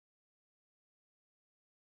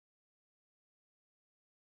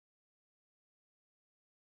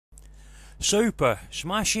Super,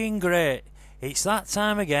 smashing great. It's that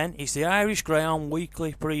time again. It's the Irish Greyhound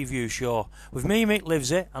weekly preview show with me, Mick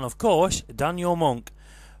Livesey, and of course Daniel Monk.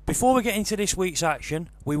 Before we get into this week's action,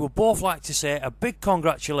 we would both like to say a big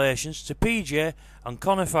congratulations to PJ and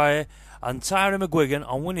Conor Fire and Tyra McGuigan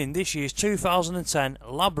on winning this year's 2010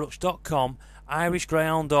 Ladbrokes.com Irish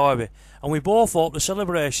Greyhound Derby, and we both hope the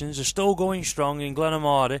celebrations are still going strong in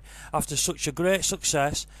Glenamardy after such a great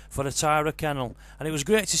success for the Tyra Kennel. And it was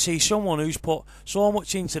great to see someone who's put so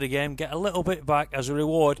much into the game get a little bit back as a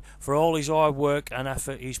reward for all his hard work and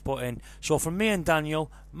effort he's put in. So from me and Daniel,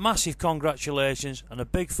 massive congratulations and a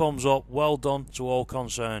big thumbs up, well done to all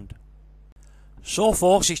concerned. So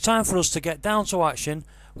folks, it's time for us to get down to action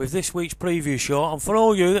with this week's preview show, and for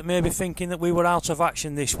all you that may be thinking that we were out of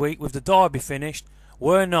action this week with the Derby finished,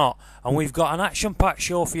 we're not, and we've got an action-packed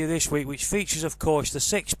show for you this week which features of course the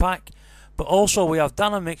six-pack, but also we have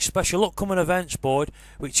Dan and Mick's special upcoming events board,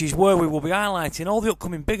 which is where we will be highlighting all the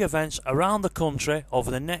upcoming big events around the country over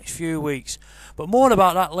the next few weeks. But more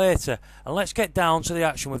about that later, and let's get down to the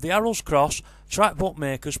action with the Arrows Cross Track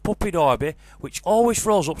Bookmakers Puppy Derby, which always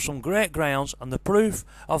throws up some great grounds, and the proof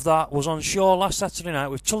of that was on show last Saturday night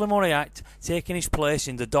with Tullamore Act taking his place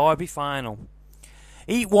in the Derby final.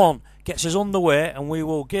 Heat 1 gets us underway, and we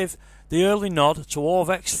will give the early nod to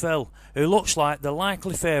Orvex Phil, who looks like the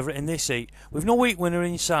likely favourite in this heat. With no heat winner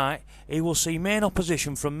in sight, he will see main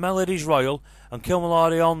opposition from Melody's Royal and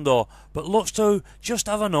Kilmalady Hondo, but looks to just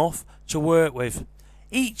have enough to work with.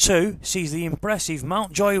 Heat 2 sees the impressive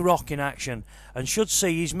Mountjoy Rock in action and should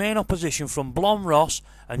see his main opposition from Blom Ross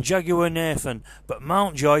and Jaguar Nathan, but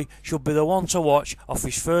Mountjoy should be the one to watch off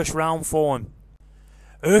his first round form.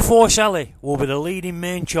 Her Force Ellie will be the leading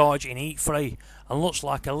main charge in Heat 3 and looks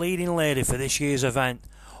like a leading lady for this year's event.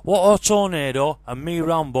 What A Tornado and Me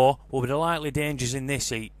Rambo will be the likely dangers in this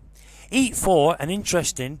heat. Heat 4, an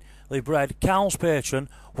interestingly bred Carl's Patron,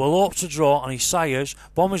 will hope to draw on his sire's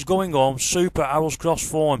Bombers Going Home Super Arrows Cross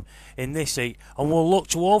form in this heat and will look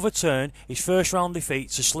to overturn his first round defeat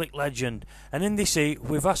to Slick Legend, and in this heat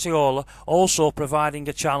with Vassiola also providing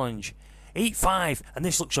a challenge. Heat 5, and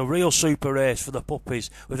this looks a real super race for the puppies,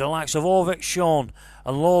 with the likes of Orvex Sean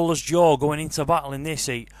and Lawless Joe going into battle in this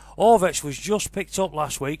heat. Orvex was just picked up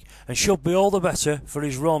last week and should be all the better for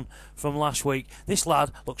his run from last week. This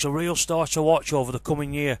lad looks a real star to watch over the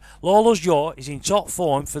coming year. Lawless Joe is in top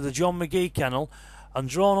form for the John McGee Kennel, and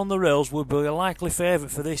drawn on the rails will be a likely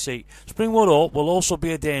favourite for this heat. Springwood Hope will also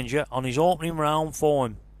be a danger on his opening round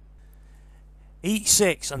form. Heat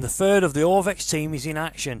 6, and the third of the Orvex team is in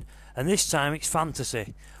action, and this time it's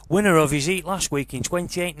Fantasy. Winner of his heat last week in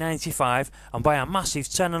 28.95 and by a massive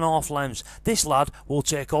 10.5 lengths, this lad will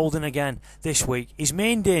take holding again this week. His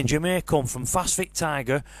main danger may come from Fast Fit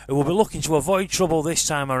Tiger, who will be looking to avoid trouble this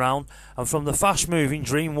time around, and from the fast moving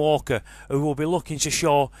Dream Walker, who will be looking to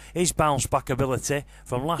show his bounce back ability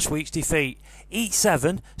from last week's defeat. Heat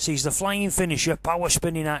 7 sees the flying finisher Power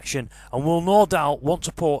Spin in action and will no doubt want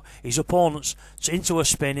to put his opponents into a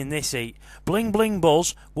spin in this heat. Bling Bling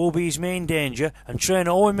Buzz will be his main danger, and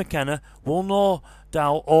trainer Owen McKenna will no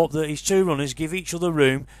doubt hope that his two runners give each other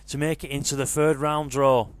room to make it into the third round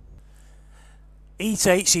draw. Heat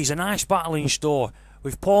 8 sees a nice battle in store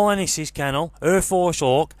with Paul Ennis's kennel, Air Force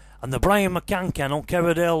Oak, and the Brian McCann kennel,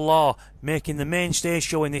 Kerridale Law, making the mainstay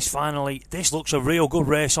show in this final heat. This looks a real good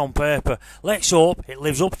race on paper. Let's hope it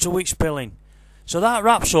lives up to its billing. So that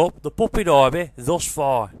wraps up the Puppy Derby thus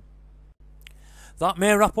far. That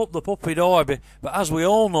may wrap up the Puppy Derby, but as we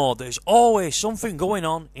all know, there's always something going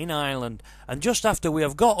on in Ireland. And just after we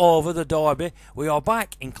have got over the Derby, we are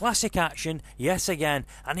back in classic action yet again,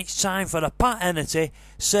 and it's time for the Pat Hennity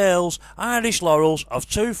Sales Irish Laurels of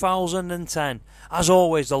 2010. As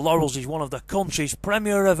always, the Laurels is one of the country's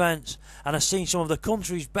premier events, and has seen some of the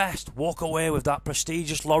country's best walk away with that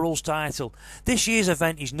prestigious Laurels title. This year's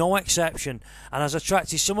event is no exception, and has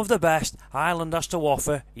attracted some of the best Ireland has to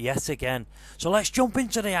offer yet again. So let's jump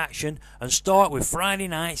into the action and start with Friday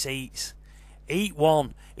night's heats. Heat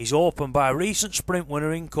 1 is opened by a recent sprint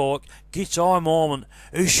winner in Cork, Guitar Moment,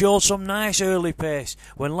 who showed some nice early pace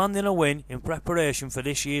when landing a win in preparation for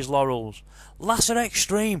this year's Laurels. Lasser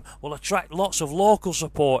Extreme will attract lots of local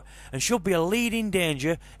support and should be a leading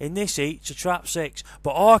danger in this heat to trap 6,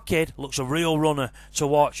 but our kid looks a real runner to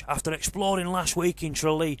watch after exploding last week in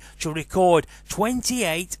Tralee to record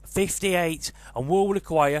 28.58 and will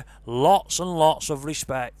require lots and lots of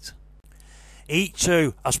respect. Heat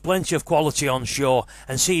 2 has plenty of quality on show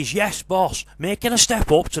and sees Yes Boss making a step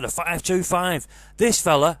up to the 525. This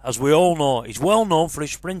fella, as we all know, is well known for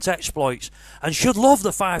his sprint exploits and should love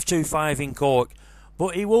the 525 in Cork,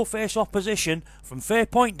 but he will face opposition from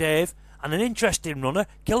Fairpoint Dave and an interesting runner,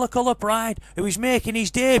 Killer Colour Pride, who is making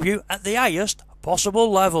his debut at the highest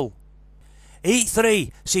possible level. Heat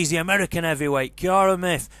 3 sees the American heavyweight Kiara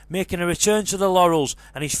Myth making a return to the laurels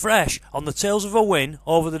and is fresh on the tails of a win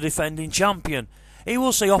over the defending champion. He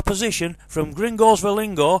will see opposition from Gringos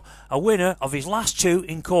Verlingo, a winner of his last 2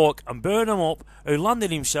 in Cork, and Burnham Up, who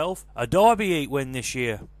landed himself a Derby Heat win this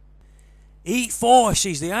year. Heat 4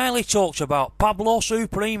 sees the highly talked about Pablo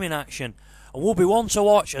Supreme in action, and will be one to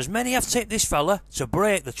watch, as many have tipped this fella to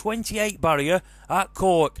break the 28 barrier at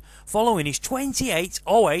Cork following his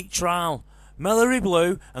 28.08 trial. Mallory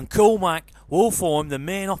Blue and Cool Mac will form the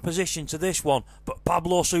main opposition to this one, but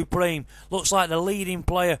Pablo Supreme looks like the leading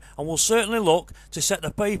player and will certainly look to set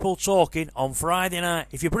the people talking on Friday night.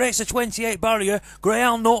 If he breaks the 28 barrier,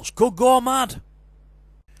 Greyhound nuts could go mad.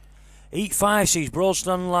 Heat 5 sees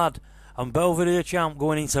Broadstone Lad and Belvedere Champ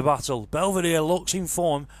going into battle. Belvedere looks in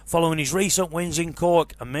form following his recent wins in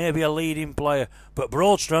Cork and may be a leading player, but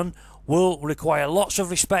Broadstone will require lots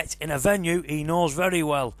of respect in a venue he knows very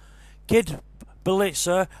well. Kid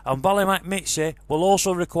Belitzer and Ballymac Mitzi will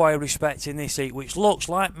also require respect in this heat, which looks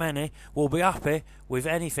like many will be happy with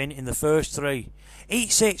anything in the first 3.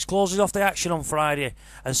 Heat 6 closes off the action on Friday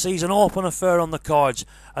and sees an open affair on the cards,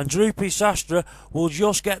 and Droopy Sastra will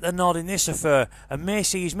just get the nod in this affair and may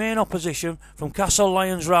see his main opposition from Castle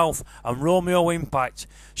Lions Ralph and Romeo Impact.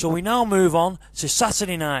 So we now move on to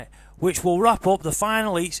Saturday night, which will wrap up the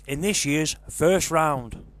final heats in this year's first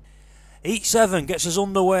round. Heat 7 gets us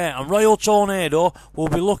underway, and Royal Tornado will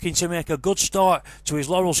be looking to make a good start to his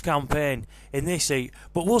Laurels campaign in this heat,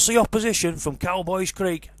 but we'll see opposition from Cowboys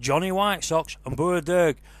Creek, Johnny White Sox and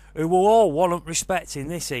Burderg, who will all warrant respect in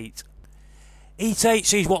this heat. Heat 8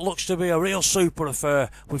 sees what looks to be a real super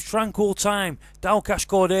affair, with Tranquil Time, Dalcash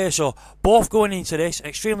Cordeso both going into this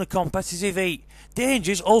extremely competitive heat.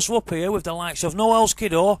 Dangers also appear with the likes of Noel's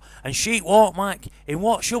Kiddo and Sheep Walk Mac in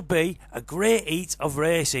what should be a great heat of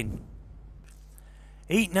racing.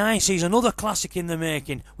 Heat 9 sees another classic in the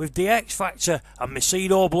making, with the X Factor and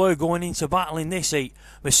Macedo Blue going into battle in this heat.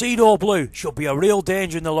 Macedo Blue should be a real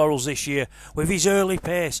danger in the laurels this year with his early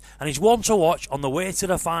pace, and is one to watch on the way to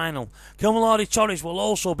the final. Camilleri Torres will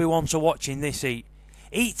also be one to watch in this heat.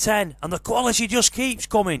 Heat 10, and the quality just keeps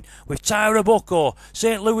coming, with Tyra Bucco,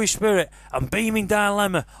 St Louis Spirit and Beaming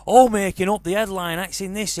Dilemma all making up the headline acts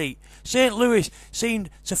in this heat. St Louis seemed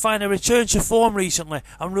to find a return to form recently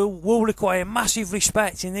and will require massive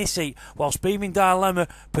respect in this heat, whilst Beaming Dilemma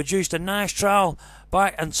produced a nice trial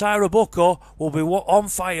back, and Tyra Bucco will be on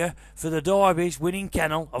fire for the Derby's winning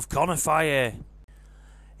kennel of Conor Fire.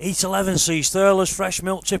 Heat 11 sees Thurler's Fresh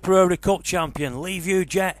Milk Tipperary Cup champion Leaveview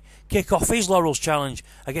Jet kick off his Laurels challenge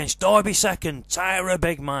against Derby second Tyra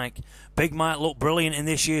Big Mike. Big Mike looked brilliant in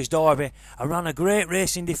this year's Derby and ran a great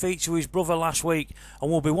racing defeat to his brother last week, and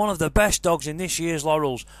will be one of the best dogs in this year's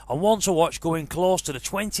Laurels and one to watch going close to the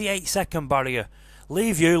 28-second barrier.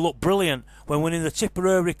 Leaveview looked brilliant when winning the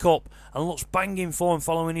Tipperary Cup and looks banging form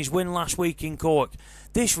following his win last week in Cork.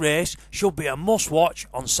 This race should be a must watch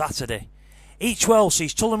on Saturday. Heat 12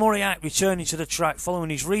 sees Tullamore Act returning to the track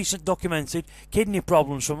following his recent documented kidney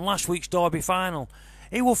problems from last week's Derby final.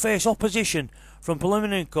 He will face opposition from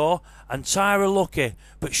Peliminenko and Tyra Lucky,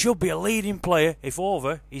 but should be a leading player if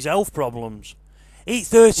over his health problems. Heat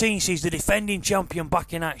 13 sees the defending champion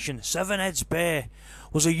back in action. Seven Heads Bay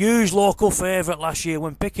was a huge local favourite last year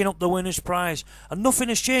when picking up the winner's prize, and nothing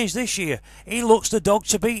has changed this year. He looks the dog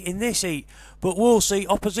to beat in this heat, but we'll see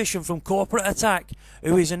opposition from Corporate Attack,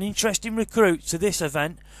 who is an interesting recruit to this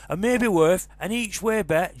event and may be worth an each way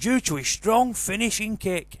bet due to his strong finishing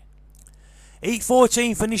kick. Heat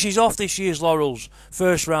 14 finishes off this year's Laurels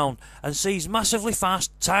first round and sees massively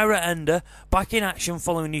fast Tyra Ender back in action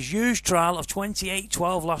following his huge trial of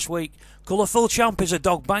 28.12 last week. Colourful Champ is a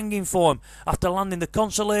dog banging form after landing the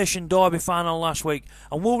Consolation Derby final last week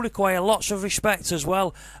and will require lots of respect, as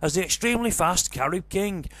well as the extremely fast Carib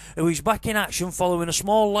King, who is back in action following a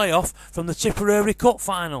small layoff from the Tipperary Cup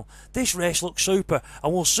final. This race looks super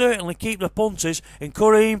and will certainly keep the punters in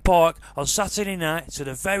Curreen Park on Saturday night to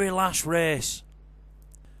the very last race.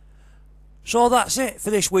 So that's it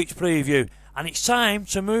for this week's preview, and it's time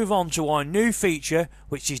to move on to our new feature,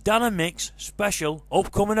 which is Dan and Mick's special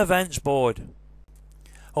upcoming events board.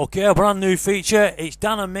 Okay, a brand new feature, it's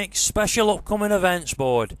Dan and Mick's special upcoming events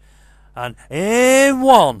board. And in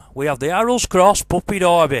one, we have the Arrolls Cross Puppy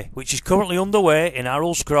Derby, which is currently underway in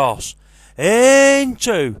Arrolls Cross. In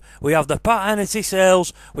two, we have the Pat Hennessy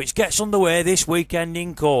Sales, which gets underway this weekend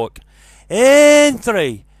in Cork. In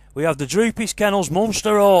three, we have the Droopy's Kennels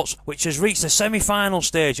Munster Oats, which has reached the semi-final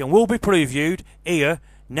stage and will be previewed here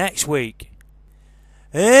next week.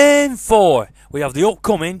 In 4, we have the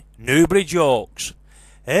upcoming Newbridge Oaks.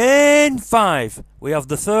 In 5, we have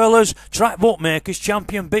the Thurles Track Bookmakers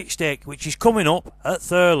Champion Big Stick, which is coming up at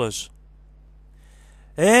Thurles.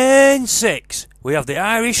 In 6, we have the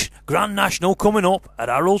Irish Grand National coming up at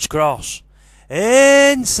Harold's Cross.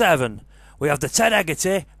 In 7, we have the Ted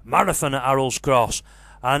Hegarty Marathon at Harold's Cross.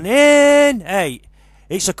 And in 8,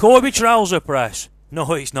 it's the Corby Trouser Press.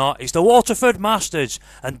 No, it's not. It's the Waterford Masters.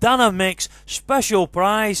 And Dan and Mick's special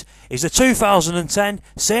prize is the 2010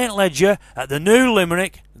 St Ledger at the new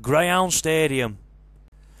Limerick Greyhound Stadium.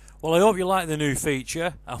 Well, I hope you like the new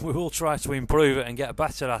feature, and we will try to improve it and get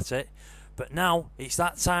better at it. But now it's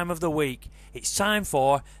that time of the week. It's time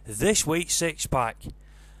for this week's six pack.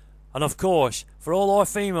 And of course, for all our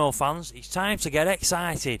female fans, it's time to get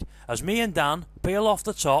excited as me and Dan peel off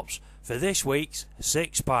the tops for this week's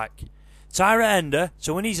six pack. Tyra Ender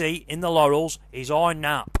to win his heat in the Laurels is our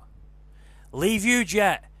nap. Leaveview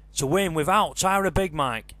Jet to win without Tyra Big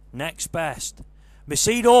Mike, next best.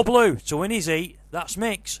 Macedo Blue to win his heat, that's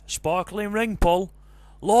Mick's Sparkling Ring Pull.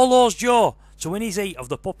 Lolo's Joe to win his heat of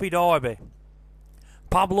the Puppy Derby.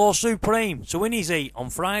 Pablo Supreme to win his heat on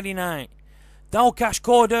Friday night. Dalcash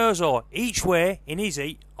Cordozo each way in his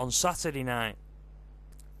heat on Saturday night.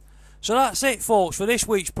 So that's it, folks, for this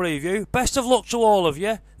week's preview. Best of luck to all of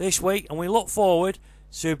you this week, and we look forward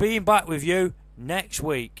to being back with you next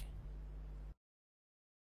week.